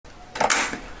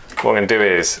what I'm going to do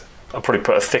is I'll probably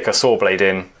put a thicker saw blade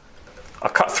in. I'll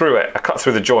cut through it, I'll cut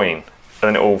through the join, and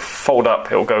then it will fold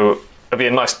up, it'll be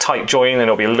a nice tight join, and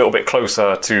it'll be a little bit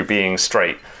closer to being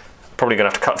straight. Probably going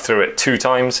to have to cut through it 2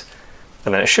 times,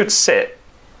 and then it should sit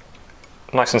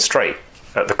nice and straight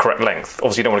at the correct length.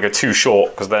 Obviously you don't want to go too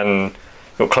short, because then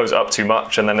it'll close it up too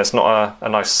much, and then it's not a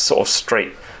nice sort of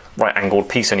straight right angled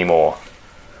piece anymore.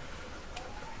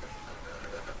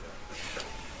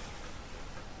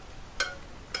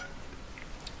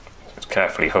 Just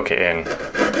carefully hook it in.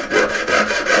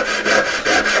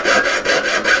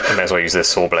 I may as well use this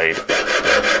saw blade.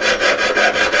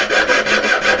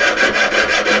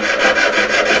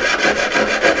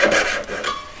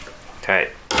 Okay.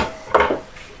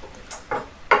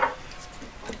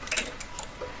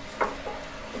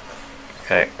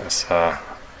 Okay, let's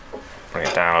bring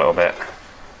it down a little bit.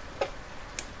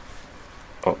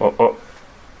 Oh.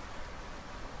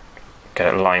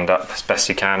 Get it lined up as best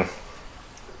you can.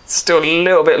 It's still a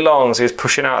little bit long, so it's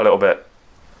pushing out a little bit.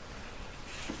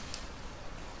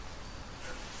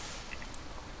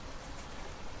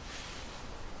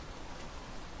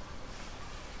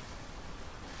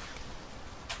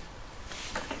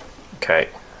 Okay.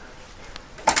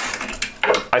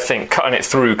 I think cutting it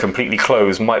through completely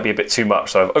closed might be a bit too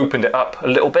much, so I've opened it up a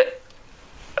little bit,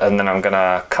 and then I'm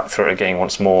gonna cut through it again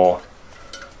once more.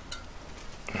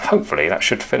 Hopefully that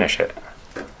should finish it.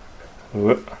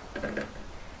 Whoop.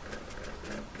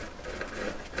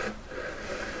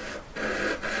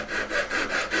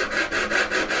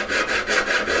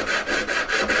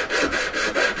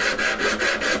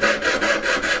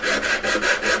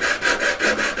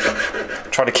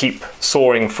 Try to keep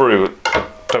sawing through.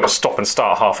 Don't stop and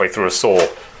start halfway through a saw,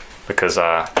 because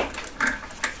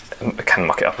it can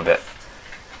muck it up a bit.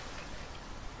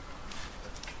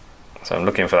 So I'm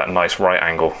looking for that nice right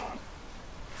angle.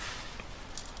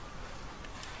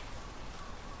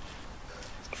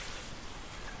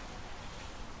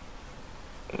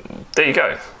 There you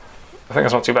go. I think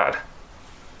that's not too bad.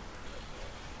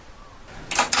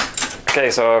 Okay,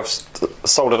 so I've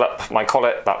soldered up my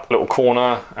collet, that little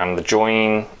corner and the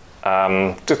join.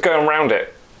 Just going around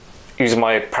it using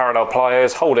my parallel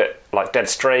pliers, hold it like dead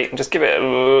straight and just give it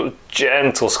a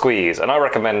gentle squeeze. And I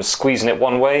recommend squeezing it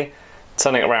one way,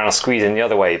 turning it around and squeezing the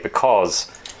other way, because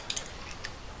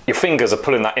your fingers are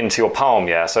pulling that into your palm,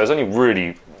 yeah? So there's only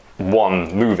really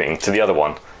one moving to the other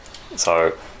one.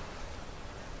 So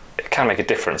it can make a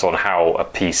difference on how a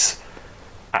piece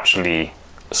actually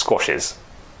squashes.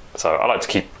 So I like to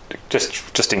keep,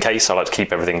 just in case, I like to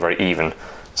keep everything very even.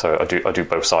 So I do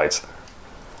both sides.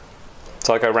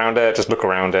 So I go around it, just look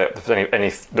around it. If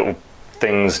any little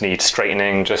things need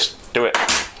straightening, just do it.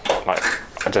 Like,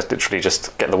 I just literally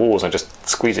just get the walls and just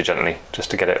squeeze it gently,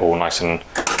 just to get it all nice and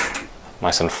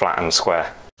flat and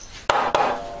square.